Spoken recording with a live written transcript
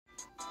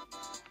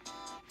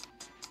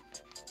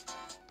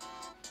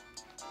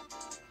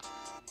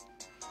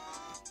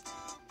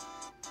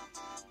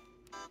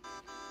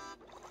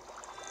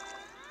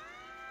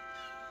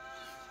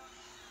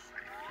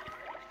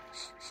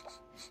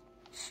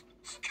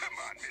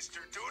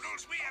Mr.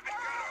 Doodles, we haven't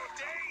got all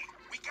day.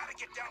 We gotta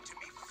get down to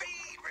me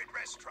favorite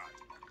restaurant,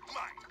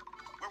 mine,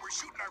 where we're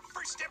shooting our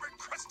first ever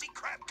Krusty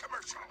Krab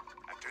commercial.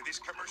 After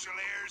this commercial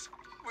airs,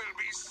 we'll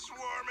be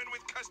swarming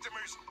with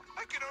customers.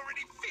 I can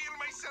already feel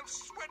myself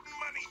sweating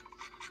money.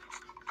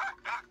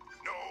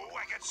 No,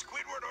 I got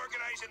Squidward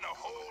organizing the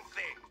whole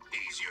thing.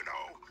 He's, you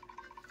know,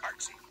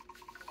 artsy.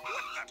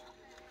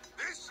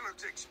 This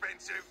looks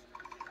expensive.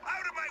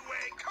 Out of my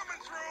way, coming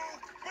through.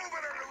 Move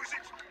it or lose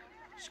it.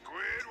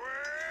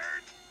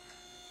 Squidward!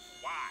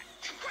 What?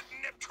 What in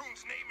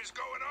Neptune's name is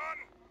going on?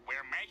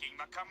 We're making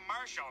the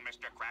commercial,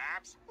 Mr.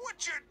 Krabs.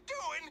 What you're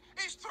doing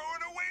is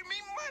throwing away me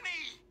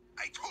money.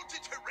 I told you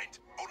to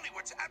rent only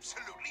what's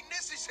absolutely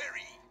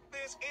necessary.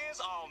 This is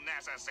all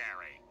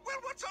necessary.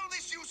 Well, what's all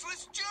this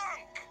useless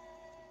junk?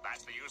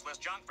 That's the useless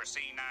junk for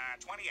scene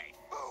 28.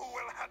 Oh,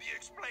 well, how do you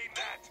explain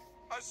that?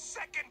 A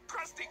second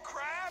Krusty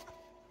Krab?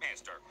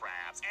 Mr.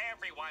 Krabs,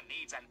 everyone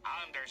needs an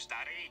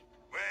understudy.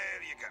 Well,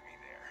 you got me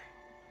there.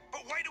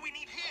 But why do we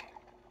need him?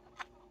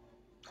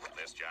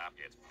 This job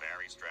gets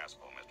very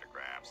stressful, Mr.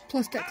 Krabs.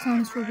 Plus that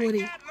clown's for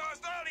Woody. Get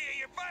lost, all of you.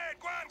 You're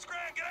fired. Go on, scram.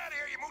 Get out of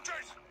here, you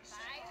moochers.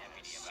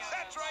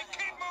 That's right.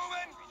 Keep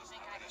moving.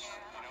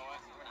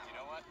 You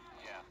know what?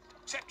 Yeah.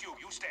 Except you.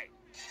 You stay.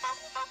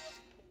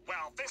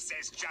 Well, this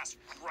is just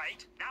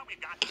great. Now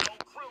we've got no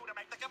crew to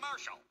make the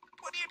commercial.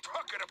 What are you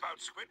talking about,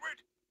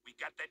 Squidward? We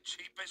got the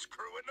cheapest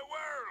crew in the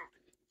world.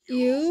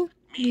 You,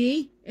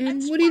 me,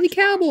 and Woody the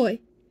cowboy.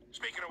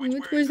 Speaking of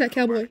which, Where's that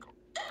cowboy? article?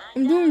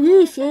 I'm doing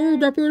this, sir, What are you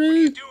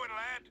deputy. doing,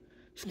 lad?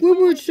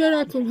 Squidward said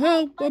I could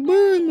help by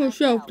burying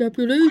myself,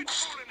 deputy. Quit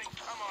fooling and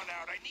come on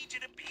out. I need you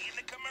to be in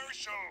the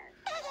commercial.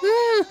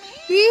 Ah,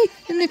 me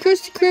in the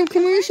Krusty Krab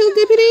commercial,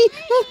 deputy?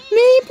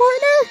 Me,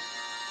 partner?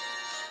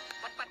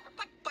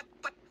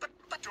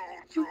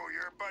 Don't throw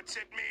your butts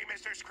at me,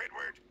 Mr.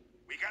 Squidward.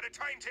 We got a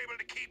timetable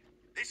to keep.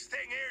 This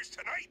thing airs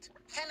tonight.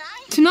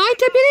 Tonight,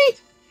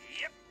 deputy?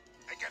 Yep.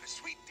 I got a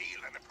sweet deal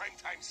on the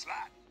primetime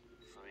slot.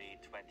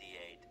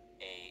 3:28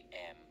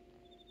 a.m.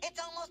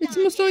 It's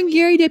almost on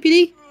Gary,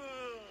 deputy.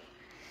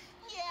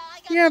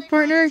 Yeah,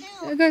 partner.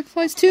 I got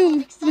flights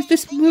too with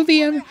this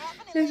movie.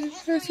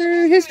 That's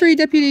her history,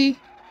 deputy.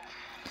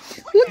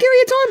 Look, Gary,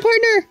 it's on,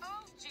 partner.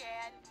 Oh,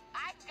 Jen,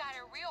 I've got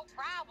a real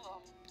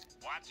problem.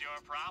 What's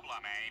your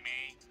problem,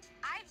 Amy?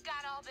 I've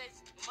got all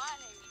this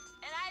money,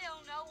 and I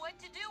don't know what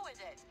to do with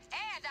it.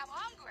 And I'm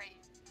hungry.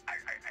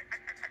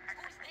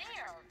 Who's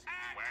there?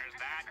 Where's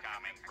that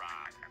coming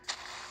from?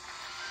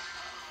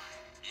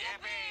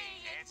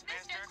 Yippee! It's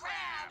Mr.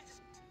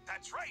 Krabs.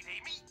 That's right,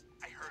 Amy.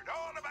 I heard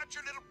all about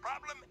your little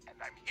problem, and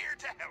I'm here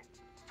to help.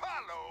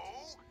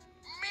 Follow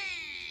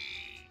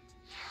me.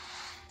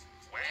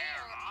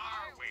 Where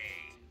are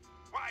we?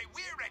 Why,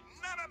 we're at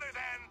none other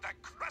than the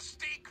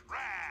Krusty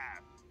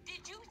Krab.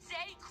 Did you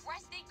say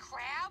Krusty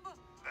Krab?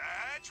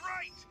 That's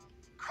right.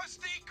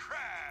 Krusty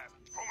Krab.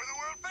 Home of the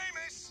world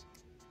famous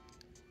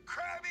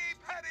Krabby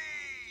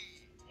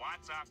Patty.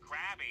 What's a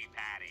Krabby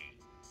Patty?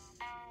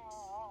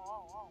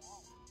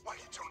 Why,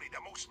 it's only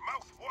the most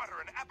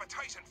mouth-watering,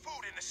 appetizing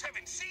food in the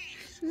 7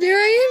 seas. There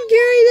I am,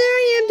 Gary. There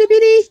I am,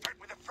 deputy. Start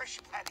with a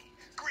fresh patty,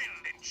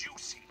 grilled and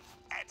juicy.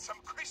 Add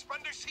some crisp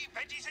undersea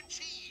veggies and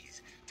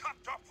cheese,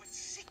 topped off with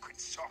secret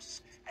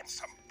sauce and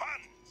some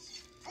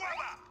buns.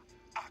 Voila!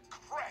 A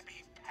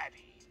Krabby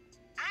Patty.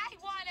 I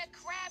want a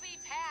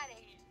Krabby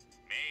Patty.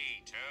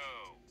 Me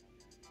too.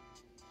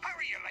 How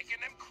are you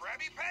liking them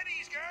Krabby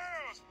Patties,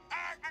 girls?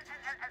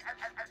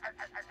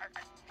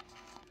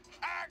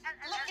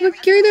 Look,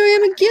 Gary, there I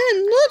am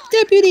again. Look,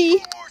 deputy.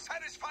 More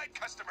satisfied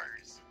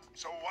customers.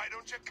 So why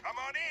don't you come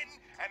on in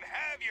and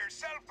have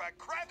yourself a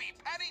Krabby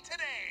Patty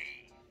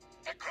today?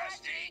 The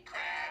Krusty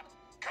Krab,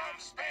 come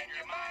spend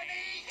your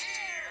money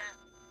here.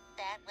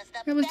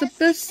 That was the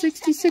best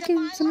 60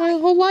 seconds of my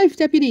whole life,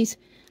 deputies.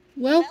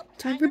 Well,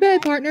 time for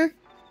bed, partner.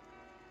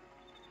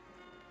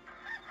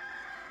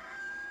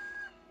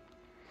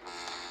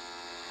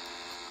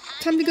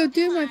 Time to go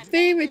do my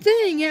favorite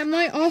thing at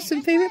my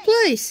awesome favorite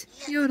place.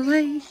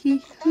 Yodelay,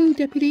 hee hoo,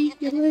 deputy.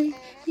 Yodelay,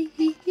 hee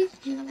hee hee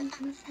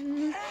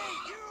hoo.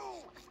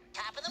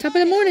 Top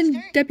of the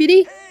morning,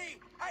 deputy. Hey,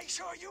 I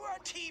saw you on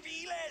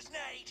TV last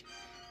night.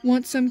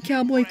 Want some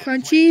cowboy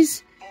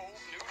crunchies? Bold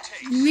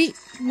new taste. Meet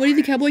Woody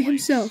the Cowboy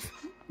himself.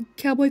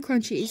 Cowboy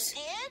crunchies.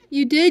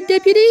 You did,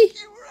 deputy?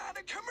 You were on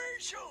a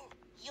commercial.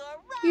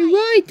 You're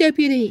right,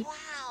 deputy.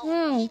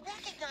 Wow.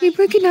 He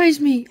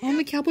recognized me on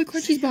the Cowboy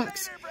Crunchies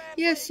box.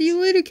 Yeah, see you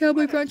later,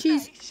 Cowboy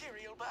Crunchies.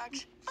 Cereal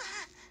box.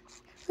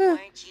 Huh.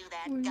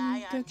 Were you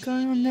that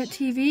guy on that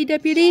TV,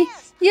 deputy?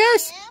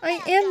 Yes,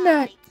 I am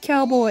that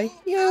cowboy.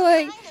 You're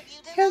like,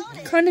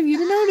 kind of you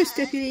to notice,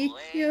 deputy.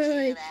 You're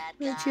like,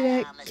 weren't you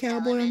that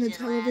cowboy on the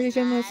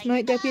television last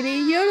night, deputy?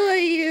 You're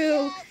like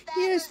you.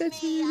 Yes,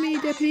 that's me,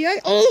 deputy.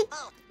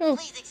 Oh,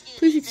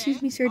 please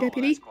excuse me, sir,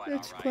 deputy.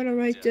 That's quite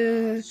alright,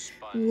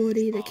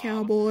 Woody the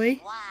cowboy.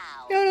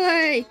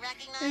 Yodelay!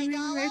 I've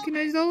been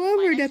recognized all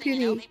over,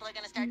 deputy.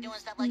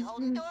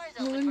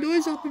 Holding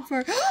doors open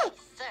for...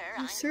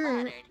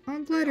 Sir,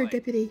 I'm flattered,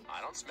 deputy. I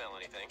don't smell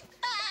anything.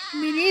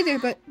 Me neither,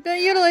 but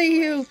you'll let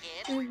you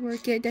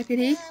work it,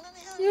 deputy.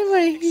 You'll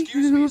let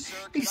you.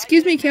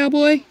 Excuse me,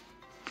 cowboy.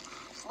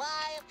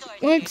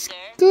 Well,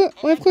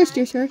 of course,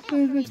 dear sir.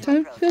 Next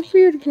time, feel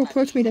free to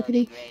approach me,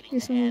 deputy.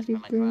 Yes, I'll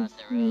go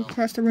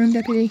across the room,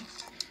 deputy.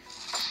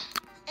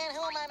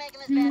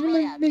 Who am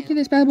I making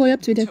this bad boy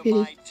up to, deputy?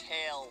 My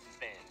tail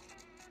fin.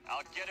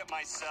 I'll get it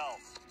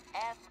myself.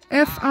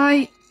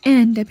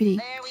 F-I-N, deputy.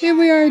 Here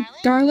we are,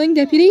 darling,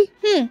 deputy.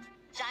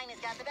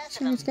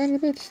 China's got the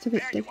best of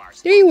it.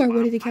 There you are,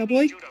 Woody the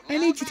cowboy. I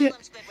need you to...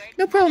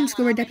 No problem,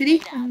 Squidward,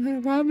 deputy. I'm gonna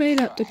rob it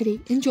up, deputy.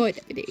 Enjoy,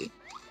 deputy.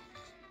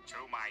 To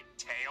my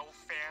tail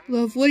fin?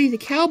 Love Woody the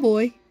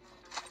cowboy.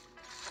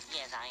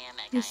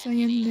 Yes, I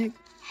am the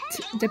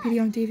Deputy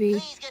on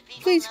TV.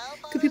 Please,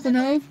 good people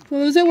know. What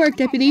was at work,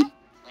 deputy?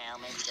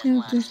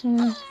 No, just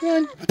one.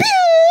 Pew!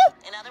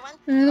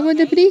 Another one,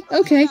 deputy?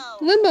 Okay.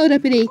 Limbo,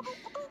 deputy.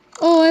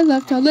 Oh, I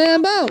left a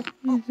limbo.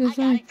 Oh,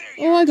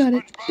 I got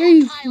it. There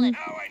you go.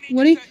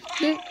 Woody?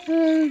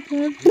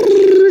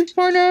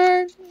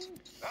 Partner!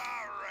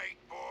 Alright,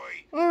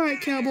 boy.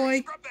 Alright,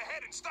 cowboy. Scrub the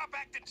head and stop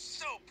acting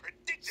so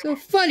predictable. So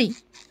funny.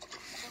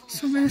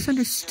 So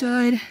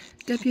misunderstood,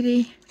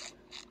 deputy.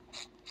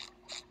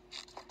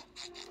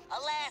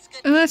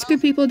 Alaska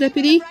people,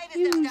 deputy.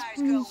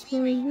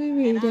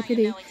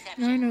 Deputy.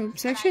 No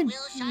obsession.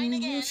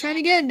 Let's try it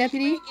again,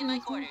 deputy.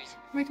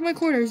 Back to my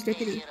quarters,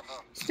 deputy.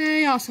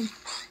 Stay awesome.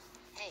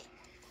 Hey,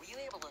 were you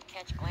able to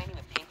catch Landing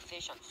a pink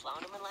fish on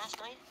Flounderman last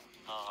night?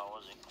 Oh, how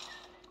was he?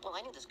 Well,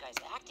 I knew this guy's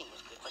acting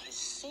was good, but his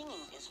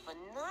singing is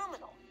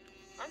phenomenal.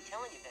 I'm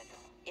telling you, Bender,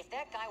 if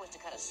that guy was to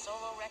cut a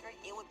solo record,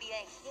 it would be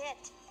a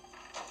hit.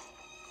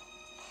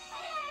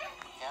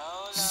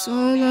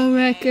 Solo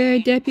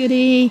record,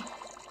 deputy.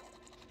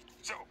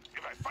 So,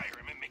 if I fire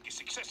him and make his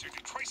successor do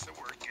twice the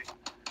work,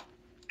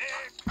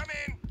 come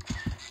in.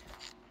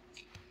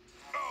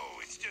 Oh,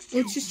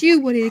 it's just you.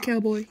 Woody the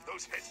cowboy.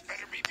 Those heads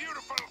better be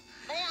beautiful.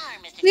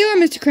 You are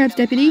Mr. Krabs,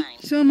 deputy.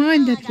 So am I,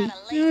 deputy.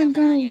 Now I'm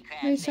gonna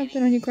lay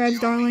something on you, Krabs,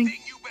 darling.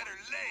 Thing you better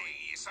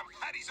lay is some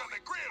patties on the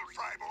grill,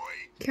 fry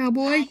boy.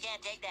 Cowboy?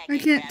 I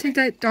can't take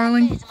that,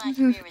 darling.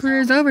 Your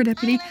career's over,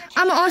 deputy.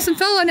 I'm an awesome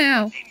fellow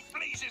now. In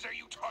blazes are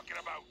you talking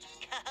about?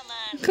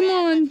 Come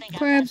on,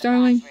 Krabs,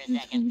 darling.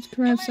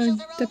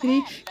 Krabs,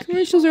 deputy.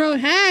 Commercials are all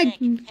hag.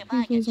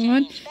 Goes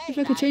on. If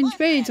I could change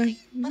fades, I'm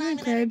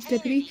Krabs,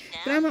 deputy.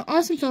 But I'm an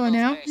awesome fellow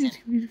now.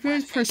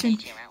 First person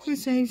who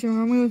saves your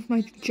army with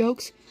my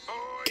jokes.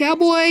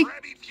 Cowboy.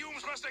 Crabby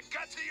fumes must have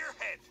got to your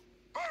head.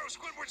 Borrow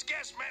Squidward's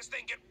gas mask,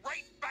 then get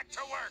right back to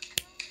work.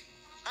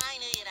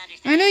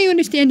 I know you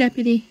understand,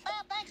 deputy.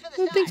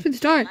 Well, thanks for the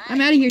start.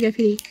 I'm out of here,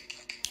 deputy.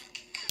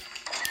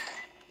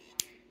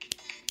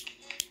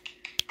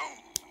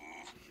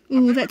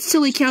 Ooh, that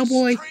silly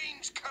cowboy.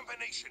 Strange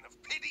combination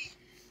of pity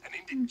and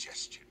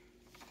indigestion.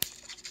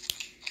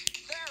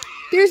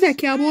 There's that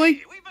cowboy.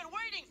 Hey, we've been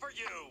waiting for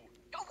you.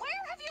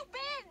 Where have you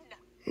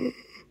been?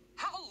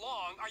 How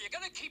long are you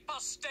going to keep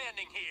us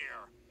standing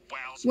here?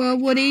 Well,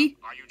 Woody.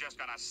 Are you just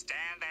going to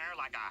stand there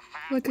like a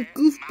Like a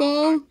half-wit,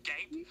 goofball?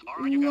 mouth-agape,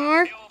 or are you You going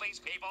are? to kill these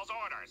people's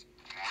orders?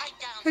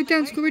 Right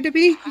down, Squidward,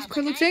 deputy. This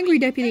crowd looks angry,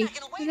 deputy.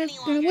 I'm not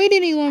gonna wait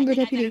any longer,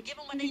 deputy.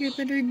 I think you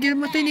better get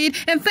them what they need,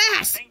 and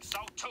fast! Think so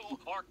too,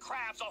 or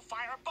Krabs will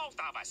fire both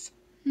of us.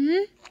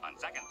 On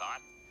second thought,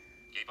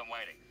 keep them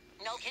waiting.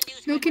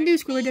 No can do,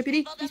 Squidward,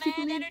 deputy. These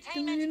people need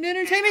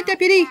entertainment,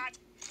 deputy.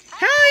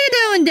 How you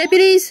doing,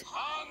 deputies?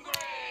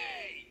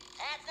 Hungry!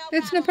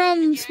 That's no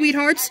problem,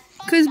 sweethearts.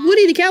 Cause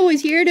Woody the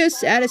cowboy's here to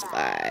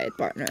satisfy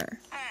partner.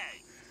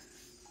 Hey,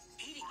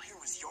 eating here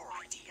was your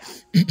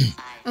idea.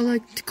 I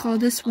like to call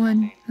this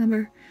one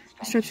number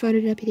a striped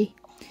sweater deputy.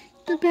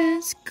 The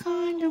best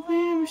kind to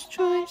wear a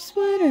striped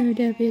sweater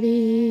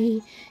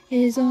deputy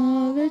is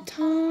all the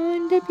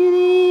time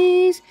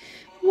deputies.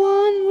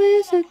 One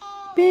with a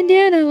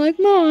bandana like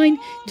mine,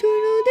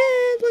 turtle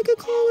dead like a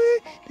collar.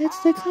 That's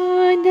the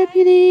kind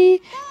deputy.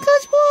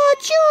 Cause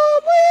what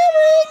you're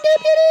wearing,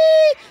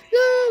 deputy,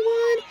 the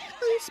one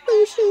a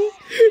special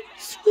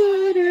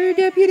sweater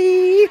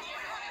deputy.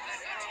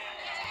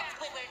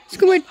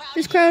 Squidward,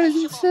 this crowd is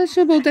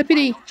insatiable,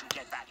 deputy.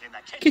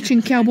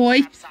 Kitchen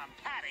cowboy.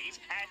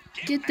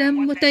 Get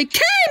them what they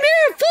came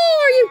here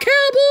for, you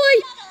cowboy!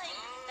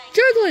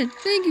 Juggling.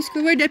 Thank you,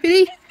 Squidward,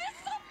 deputy.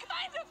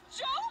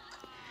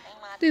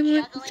 They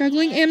were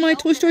juggling and my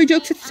Toy Story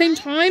jokes at the same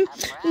time.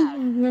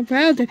 Ooh, we're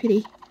proud,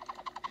 deputy.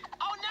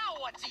 Oh, now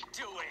what's he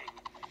doing?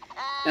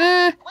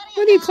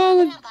 What do you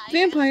call a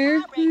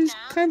vampire whose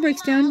car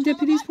breaks down?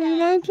 Deputy's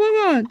pulling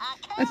on.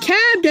 A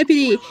cab,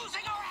 deputy.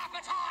 Losing our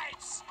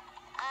appetites!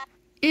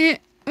 Do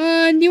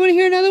you want to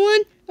hear another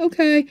one?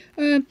 Okay,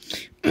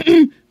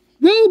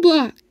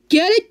 Roblox,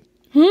 get it?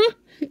 Huh?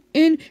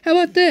 And how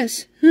about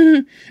this?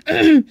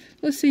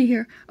 Let's see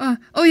here.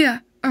 Oh yeah,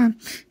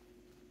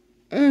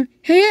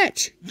 hey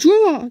Etch,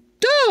 draw,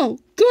 dough,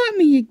 got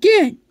me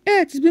again.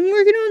 Etch has been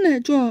working on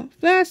that draw,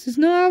 fast as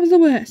knobs of the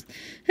west.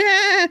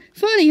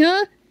 Funny,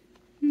 huh?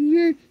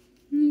 You're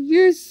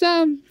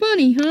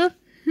funny, huh?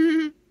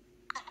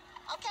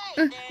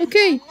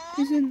 Okay,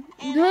 is it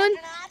done?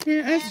 an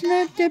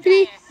astronaut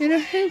deputy, and a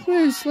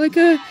headquarters like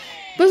a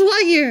Buzz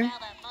Lightyear.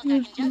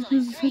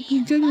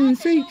 Genuinely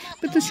free,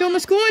 but the show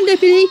must go on,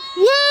 deputy.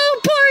 Whoa,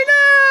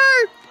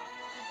 partner!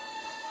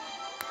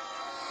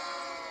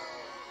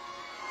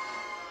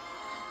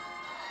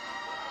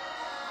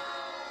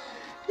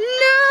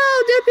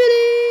 No,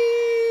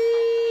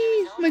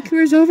 deputy! My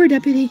career's over,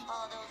 deputy.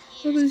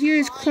 All those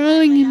years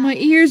crawling in my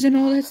ears and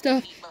all that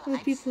stuff. All the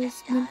people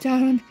lived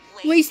out on.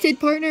 Wasted,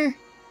 partner. Hey,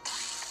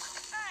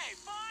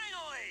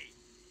 finally!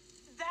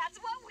 That's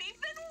what we've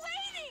been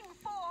waiting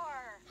for.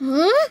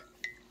 Huh?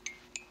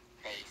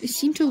 They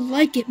seem to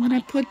like it when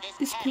I put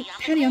this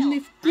patty on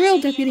the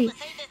grill, deputy.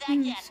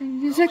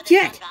 Is that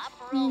yet?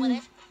 Roll with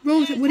it,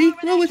 Woody.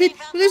 Roll with it.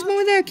 Well, there's more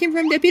where that came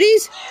from,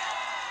 deputies.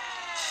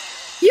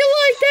 You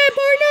like that,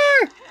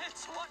 partner?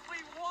 It's what we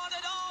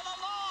wanted all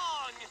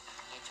along!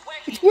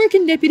 It's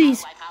working,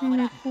 deputies.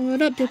 Pull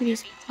it up,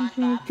 deputies.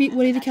 Beat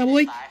Woody the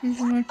cowboy.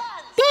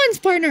 Buns,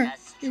 partner.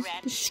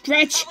 The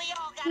stretch.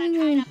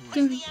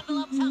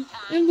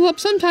 Envelope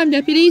sometime,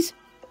 deputies.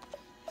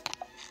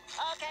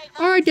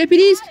 Alright,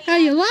 deputies, how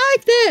do you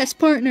like this,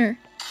 partner?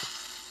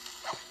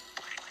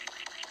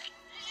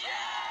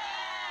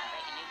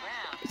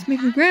 It's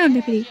making ground,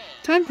 deputy.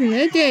 Time for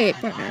another day,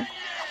 partner.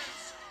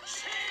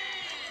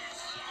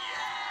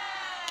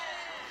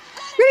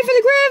 Ready for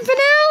the grand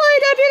finale,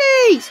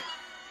 deputies!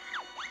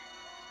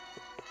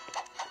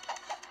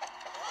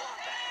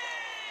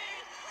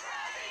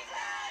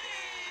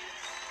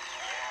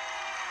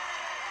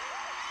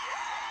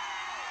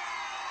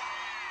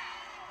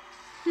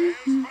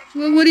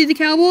 Well, Woody the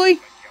cowboy?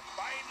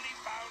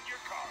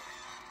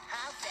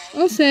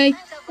 I'll say,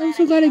 I'm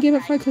so glad I gave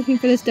up fried cooking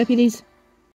for this, deputies.